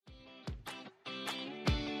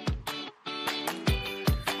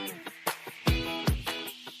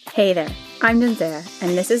Hey there, I'm Jensea,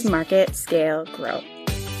 and this is Market, Scale, Grow,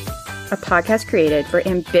 a podcast created for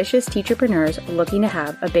ambitious teacherpreneurs looking to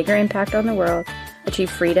have a bigger impact on the world,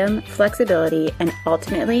 achieve freedom, flexibility, and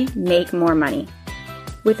ultimately make more money.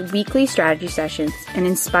 With weekly strategy sessions and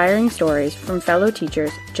inspiring stories from fellow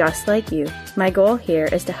teachers just like you, my goal here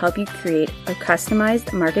is to help you create a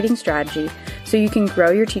customized marketing strategy so you can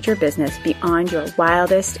grow your teacher business beyond your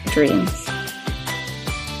wildest dreams.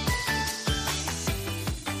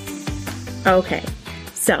 Okay,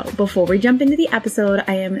 so before we jump into the episode,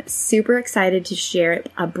 I am super excited to share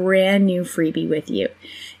a brand new freebie with you.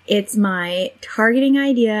 It's my targeting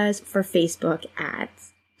ideas for Facebook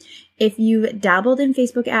ads. If you've dabbled in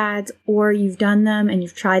Facebook ads or you've done them and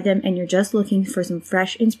you've tried them and you're just looking for some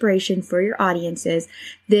fresh inspiration for your audiences,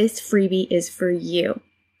 this freebie is for you.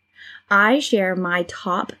 I share my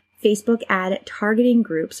top Facebook ad targeting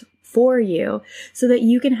groups for you so that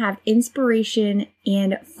you can have inspiration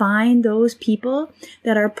and find those people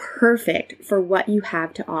that are perfect for what you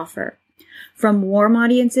have to offer. From warm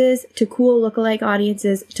audiences to cool lookalike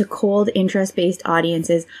audiences to cold interest-based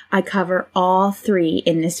audiences, I cover all three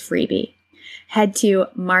in this freebie. Head to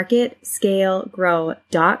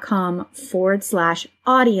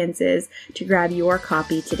marketscalegrow.com/audiences to grab your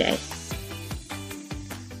copy today.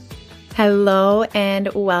 Hello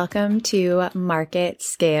and welcome to Market,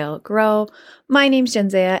 Scale, Grow. My name's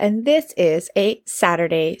Jensea and this is a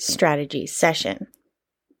Saturday strategy session.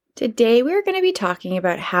 Today we're going to be talking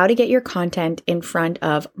about how to get your content in front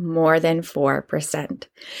of more than 4%.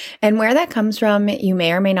 And where that comes from, you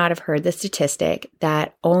may or may not have heard the statistic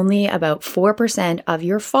that only about 4% of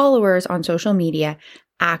your followers on social media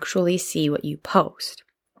actually see what you post.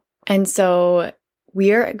 And so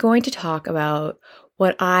we're going to talk about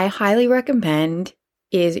what I highly recommend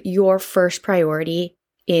is your first priority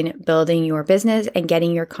in building your business and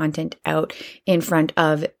getting your content out in front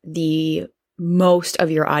of the most of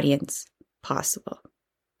your audience possible.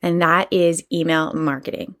 And that is email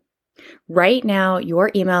marketing. Right now, your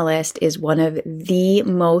email list is one of the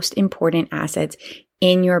most important assets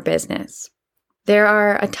in your business. There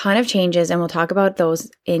are a ton of changes, and we'll talk about those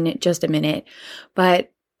in just a minute, but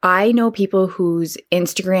I know people whose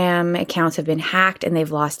Instagram accounts have been hacked and they've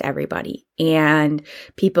lost everybody, and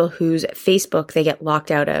people whose Facebook they get locked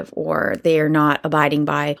out of, or they are not abiding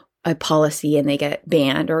by a policy and they get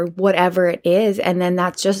banned or whatever it is. And then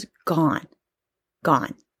that's just gone.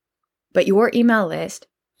 But your email list,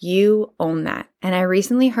 you own that. And I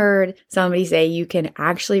recently heard somebody say you can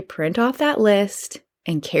actually print off that list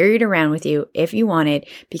and carry it around with you if you wanted,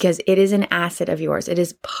 because it is an asset of yours. It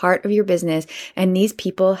is part of your business. And these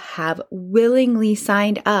people have willingly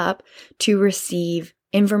signed up to receive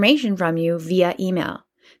information from you via email.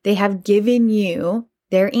 They have given you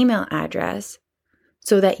their email address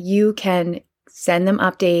so that you can send them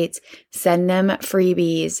updates, send them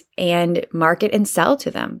freebies, and market and sell to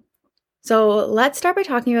them. So let's start by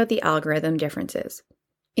talking about the algorithm differences.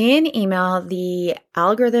 In email, the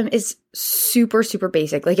algorithm is super, super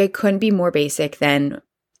basic. Like, it couldn't be more basic than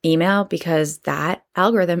email because that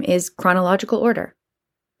algorithm is chronological order.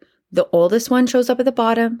 The oldest one shows up at the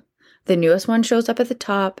bottom, the newest one shows up at the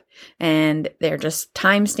top, and they're just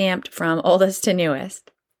time-stamped from oldest to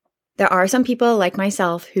newest. There are some people like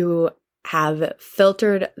myself who have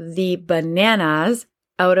filtered the bananas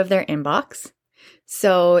out of their inbox.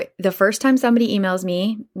 So the first time somebody emails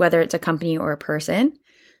me, whether it's a company or a person,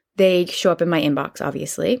 they show up in my inbox,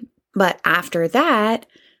 obviously. But after that,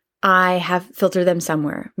 I have filtered them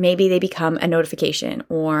somewhere. Maybe they become a notification,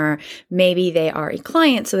 or maybe they are a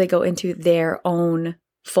client, so they go into their own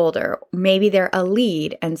folder. Maybe they're a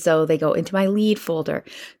lead, and so they go into my lead folder.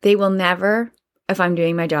 They will never, if I'm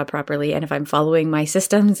doing my job properly and if I'm following my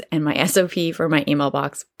systems and my SOP for my email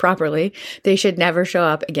box properly, they should never show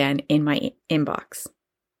up again in my inbox.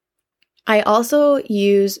 I also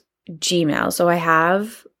use Gmail. So I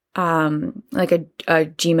have like a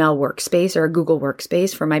Gmail workspace or a Google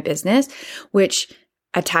workspace for my business, which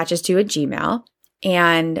attaches to a Gmail.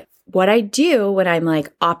 And what I do when I'm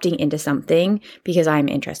like opting into something because I'm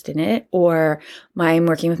interested in it, or I'm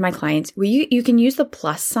working with my clients, you can use the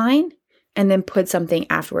plus sign and then put something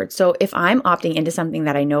afterwards. So if I'm opting into something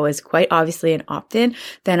that I know is quite obviously an opt-in,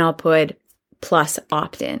 then I'll put plus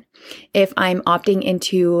opt-in. If I'm opting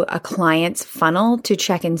into a client's funnel to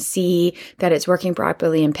check and see that it's working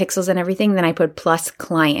properly in pixels and everything, then I put plus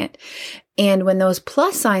client. And when those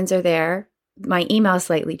plus signs are there, my email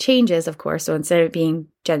slightly changes, of course. So instead of being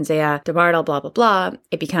Jensea DeMartle, blah, blah, blah,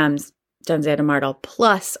 it becomes Jensea DeMartle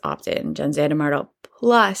plus opt-in, Jensea DeMartle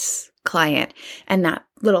plus client. And that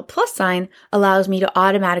little plus sign allows me to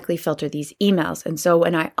automatically filter these emails. And so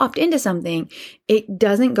when I opt into something, it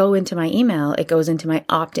doesn't go into my email, it goes into my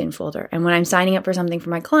opt-in folder. And when I'm signing up for something for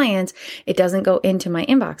my clients, it doesn't go into my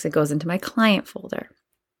inbox, it goes into my client folder.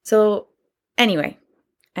 So anyway,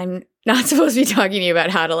 I'm not supposed to be talking to you about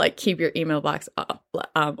how to like keep your email box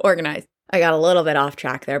organized. I got a little bit off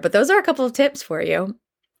track there, but those are a couple of tips for you.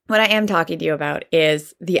 What I am talking to you about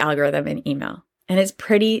is the algorithm in email. And it's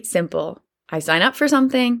pretty simple. I sign up for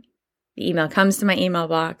something, the email comes to my email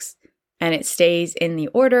box, and it stays in the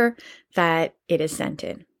order that it is sent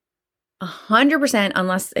in. 100%,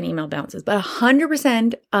 unless an email bounces, but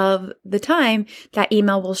 100% of the time, that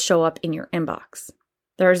email will show up in your inbox.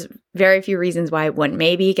 There's very few reasons why it wouldn't.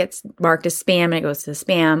 Maybe it gets marked as spam and it goes to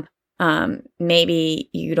spam. Maybe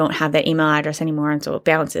you don't have that email address anymore and so it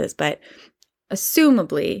bounces. But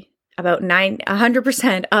assumably, about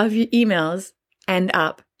 100% of your emails end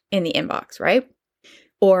up in the inbox, right?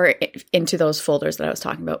 Or into those folders that I was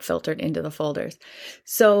talking about, filtered into the folders.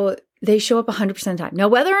 So they show up 100% of the time. Now,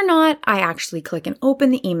 whether or not I actually click and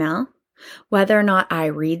open the email, whether or not I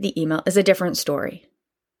read the email is a different story.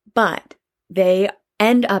 But they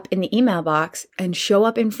end up in the email box and show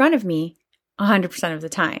up in front of me 100% of the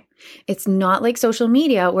time. It's not like social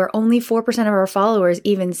media where only 4% of our followers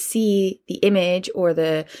even see the image or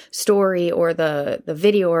the story or the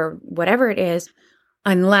video or whatever it is,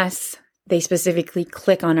 unless they specifically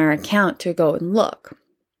click on our account to go and look.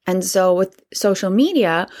 And so with social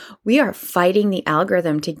media, we are fighting the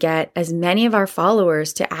algorithm to get as many of our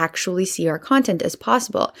followers to actually see our content as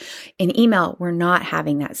possible. In email, we're not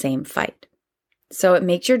having that same fight. So it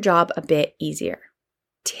makes your job a bit easier.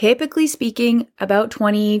 Typically speaking, about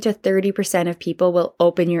 20 to 30% of people will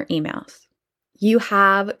open your emails. You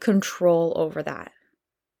have control over that.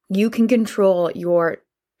 You can control your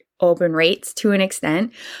open rates to an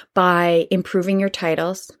extent by improving your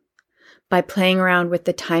titles, by playing around with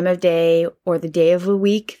the time of day or the day of the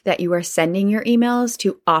week that you are sending your emails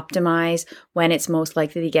to optimize when it's most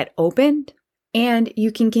likely to get opened. And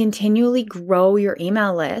you can continually grow your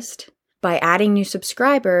email list by adding new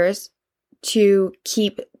subscribers to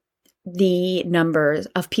keep the numbers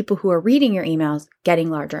of people who are reading your emails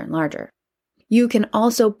getting larger and larger. You can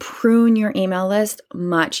also prune your email list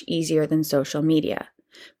much easier than social media.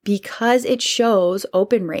 Because it shows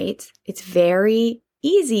open rates, it's very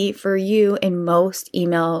easy for you in most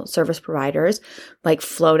email service providers like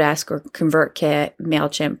Flowdesk or ConvertKit,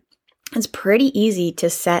 MailChimp. It's pretty easy to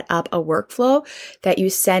set up a workflow that you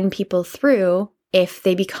send people through if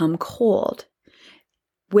they become cold.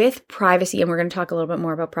 With privacy, and we're going to talk a little bit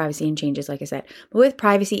more about privacy and changes, like I said, but with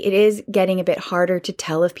privacy, it is getting a bit harder to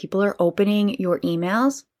tell if people are opening your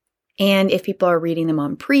emails. And if people are reading them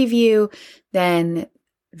on preview, then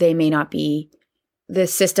the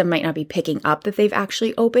system might not be picking up that they've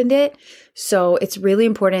actually opened it. So it's really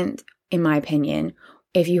important, in my opinion,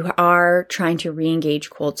 if you are trying to re-engage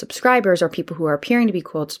cold subscribers or people who are appearing to be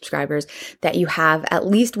cold subscribers, that you have at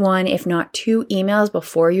least one, if not two emails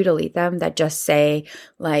before you delete them that just say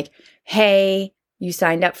like, hey, you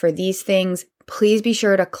signed up for these things. Please be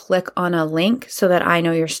sure to click on a link so that I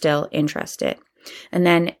know you're still interested. And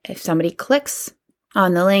then if somebody clicks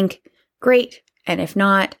on the link, great. And if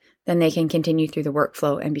not, then they can continue through the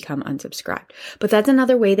workflow and become unsubscribed. But that's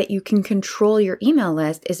another way that you can control your email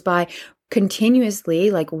list is by continuously,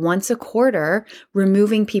 like once a quarter,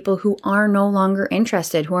 removing people who are no longer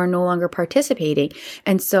interested, who are no longer participating.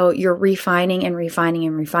 And so you're refining and refining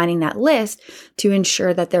and refining that list to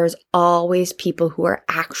ensure that there's always people who are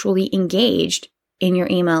actually engaged in your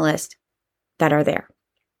email list that are there.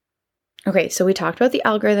 Okay, so we talked about the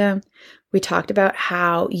algorithm. We talked about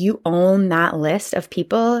how you own that list of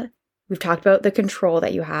people. We've talked about the control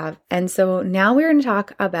that you have. And so now we're going to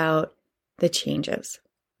talk about the changes.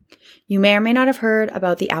 You may or may not have heard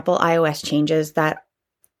about the Apple iOS changes that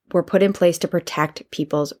were put in place to protect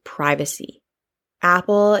people's privacy.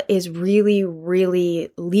 Apple is really,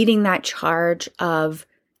 really leading that charge of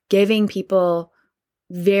giving people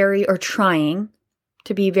trying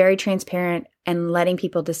to be very transparent and letting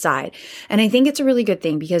people decide. And I think it's a really good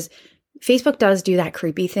thing because Facebook does do that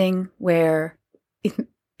creepy thing where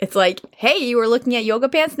it's like, hey, you were looking at yoga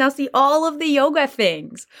pants, now see all of the yoga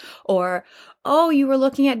things. Or, oh, you were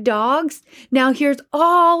looking at dogs, now here's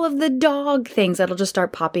all of the dog things that'll just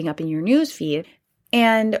start popping up in your news feed.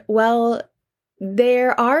 And while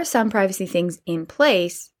there are some privacy things in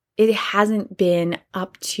place, it hasn't been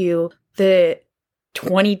up to the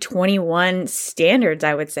 2021 standards,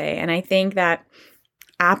 I would say. And I think that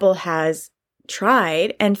Apple has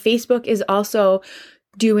tried, and Facebook is also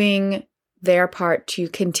doing their part to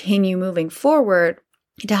continue moving forward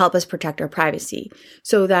to help us protect our privacy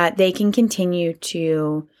so that they can continue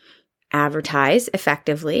to advertise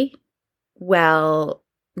effectively while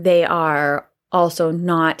they are also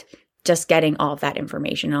not just getting all of that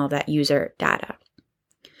information, all of that user data.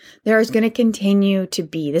 There is going to continue to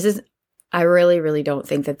be, I really, really don't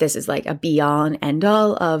think that this is like a be all and end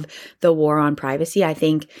all of the war on privacy. I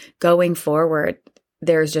think going forward,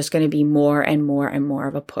 there's just going to be more and more and more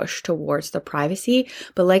of a push towards the privacy.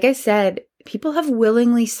 But like I said, people have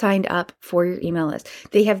willingly signed up for your email list.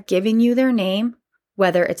 They have given you their name,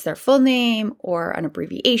 whether it's their full name or an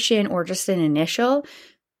abbreviation or just an initial.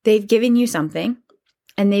 They've given you something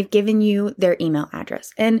and they've given you their email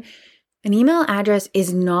address. And an email address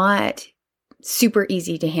is not super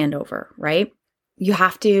easy to hand over, right? You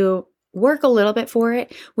have to work a little bit for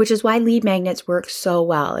it, which is why lead magnets work so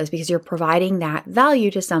well, is because you're providing that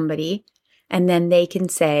value to somebody and then they can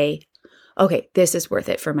say, okay, this is worth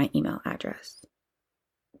it for my email address.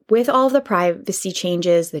 With all the privacy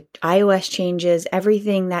changes, the iOS changes,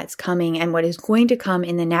 everything that's coming and what is going to come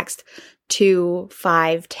in the next 2,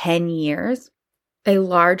 5, 10 years, a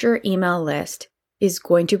larger email list is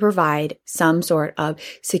going to provide some sort of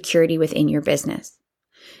security within your business.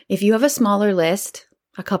 If you have a smaller list,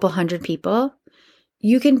 a couple hundred people,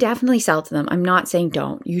 you can definitely sell to them. I'm not saying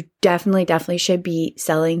don't. You definitely should be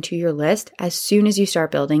selling to your list as soon as you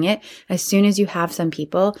start building it, as soon as you have some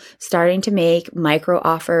people starting to make micro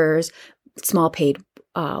offers, small paid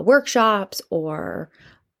workshops or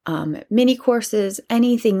mini courses,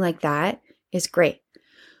 anything like that is great.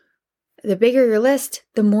 The bigger your list,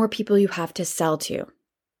 the more people you have to sell to.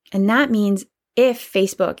 And that means if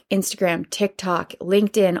Facebook, Instagram, TikTok,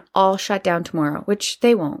 LinkedIn all shut down tomorrow, which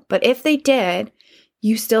they won't, but if they did,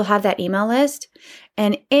 you still have that email list.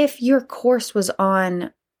 And if your course was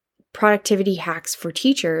on productivity hacks for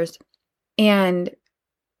teachers, and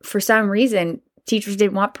for some reason, teachers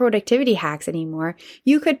didn't want productivity hacks anymore,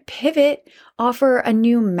 you could pivot, offer a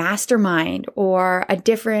new mastermind or a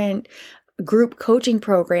different group coaching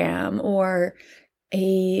program or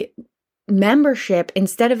a membership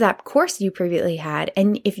instead of that course you previously had.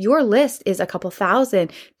 And if your list is a couple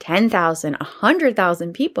thousand, 10,000,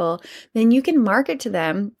 100,000 people, then you can market to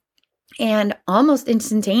them and almost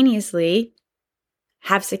instantaneously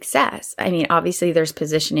have success. I mean, obviously there's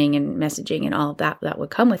positioning and messaging and all of that would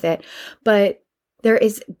come with it, but there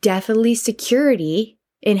is definitely security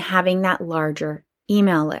in having that larger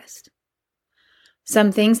email list.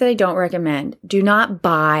 Some things that I don't recommend: do not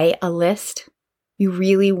buy a list. You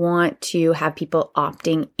really want to have people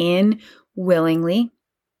opting in willingly.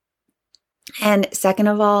 And second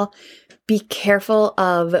of all, be careful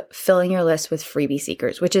of filling your list with freebie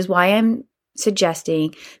seekers, which is why I'm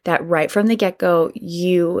suggesting that right from the get-go,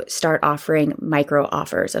 you start offering micro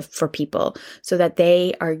offers for people so that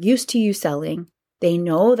they are used to you selling. They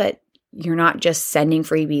know that you're not just sending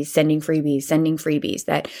freebies,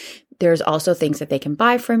 that there's also things that they can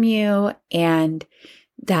buy from you and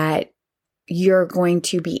that you're going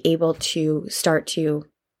to be able to start to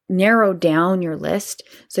narrow down your list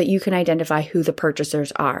so that you can identify who the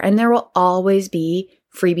purchasers are. And there will always be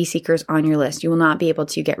freebie seekers on your list. You will not be able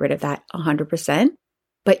to get rid of that 100%,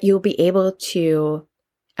 but you'll be able to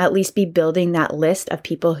at least be building that list of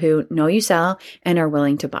people who know you sell and are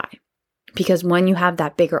willing to buy. Because when you have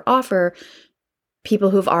that bigger offer, people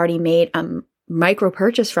who've already made a micro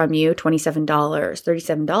purchase from you, $27,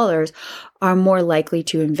 $37, are more likely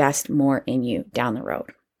to invest more in you down the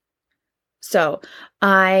road. So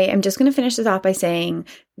I am just going to finish this off by saying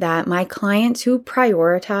that my clients who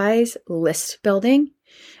prioritize list building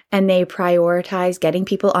and they prioritize getting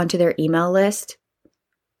people onto their email list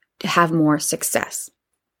have more success.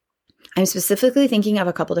 I'm specifically thinking of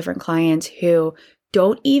a couple different clients who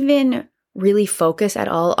don't even really focus at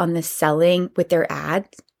all on the selling with their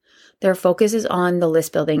ads. Their focus is on the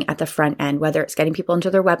list building at the front end, whether it's getting people into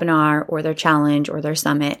their webinar or their challenge or their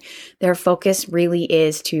summit. Their focus really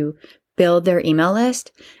is to build their email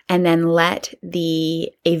list and then let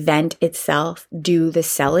the event itself do the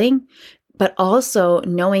selling, but also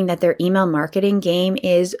knowing that their email marketing game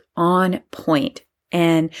is on point.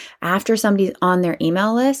 And after somebody's on their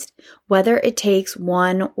email list, whether it takes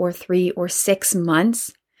 1 or 3 or 6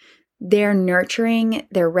 months, they're nurturing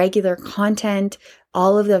their regular content.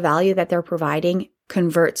 All of the value that they're providing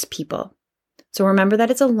converts people. So remember that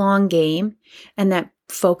it's a long game and that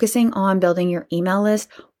focusing on building your email list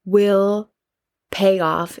will pay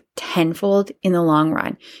off tenfold in the long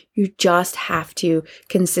run. You just have to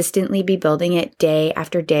consistently be building it day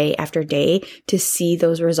after day after day to see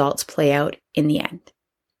those results play out in the end.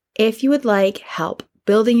 If you would like help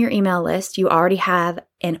building your email list, you already have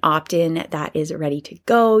an opt-in that is ready to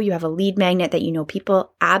go. You have a lead magnet that you know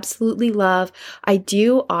people absolutely love. I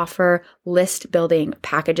do offer list building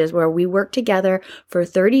packages where we work together for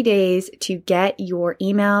 30 days to get your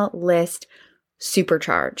email list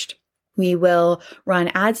supercharged. We will run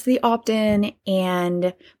ads to the opt-in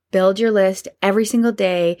and build your list every single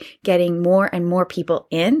day, getting more and more people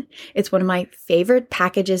in. It's one of my favorite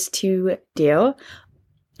packages to do.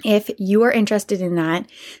 If you are interested in that,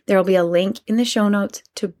 there will be a link in the show notes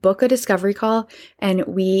to book a discovery call, and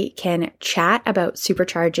we can chat about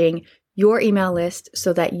supercharging your email list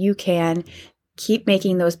so that you can keep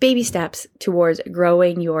making those baby steps towards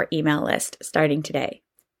growing your email list starting today.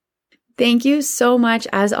 Thank you so much,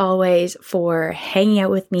 as always, for hanging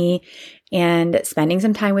out with me and spending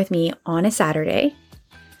some time with me on a Saturday.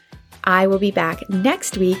 I will be back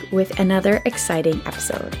next week with another exciting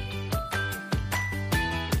episode.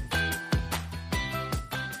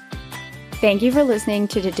 Thank you for listening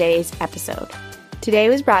to today's episode. Today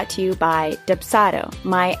was brought to you by Dubsado,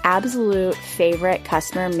 my absolute favorite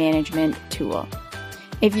customer management tool.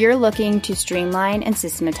 If you're looking to streamline and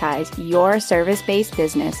systematize your service-based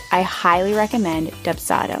business, I highly recommend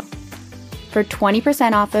Dubsado. For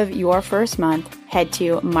 20% off of your first month, head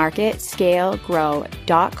to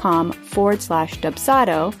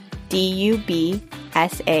marketscalegrow.com/Dubsado,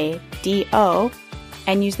 DUBSADO,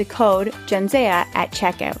 and use the code Jenzea at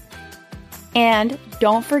checkout. And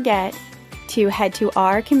don't forget to head to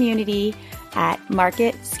our community at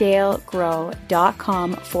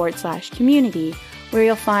marketscalegrow.com/community, where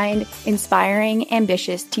you'll find inspiring,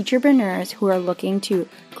 ambitious teacherpreneurs who are looking to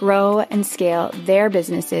grow and scale their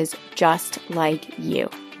businesses just like you.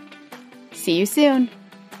 See you soon.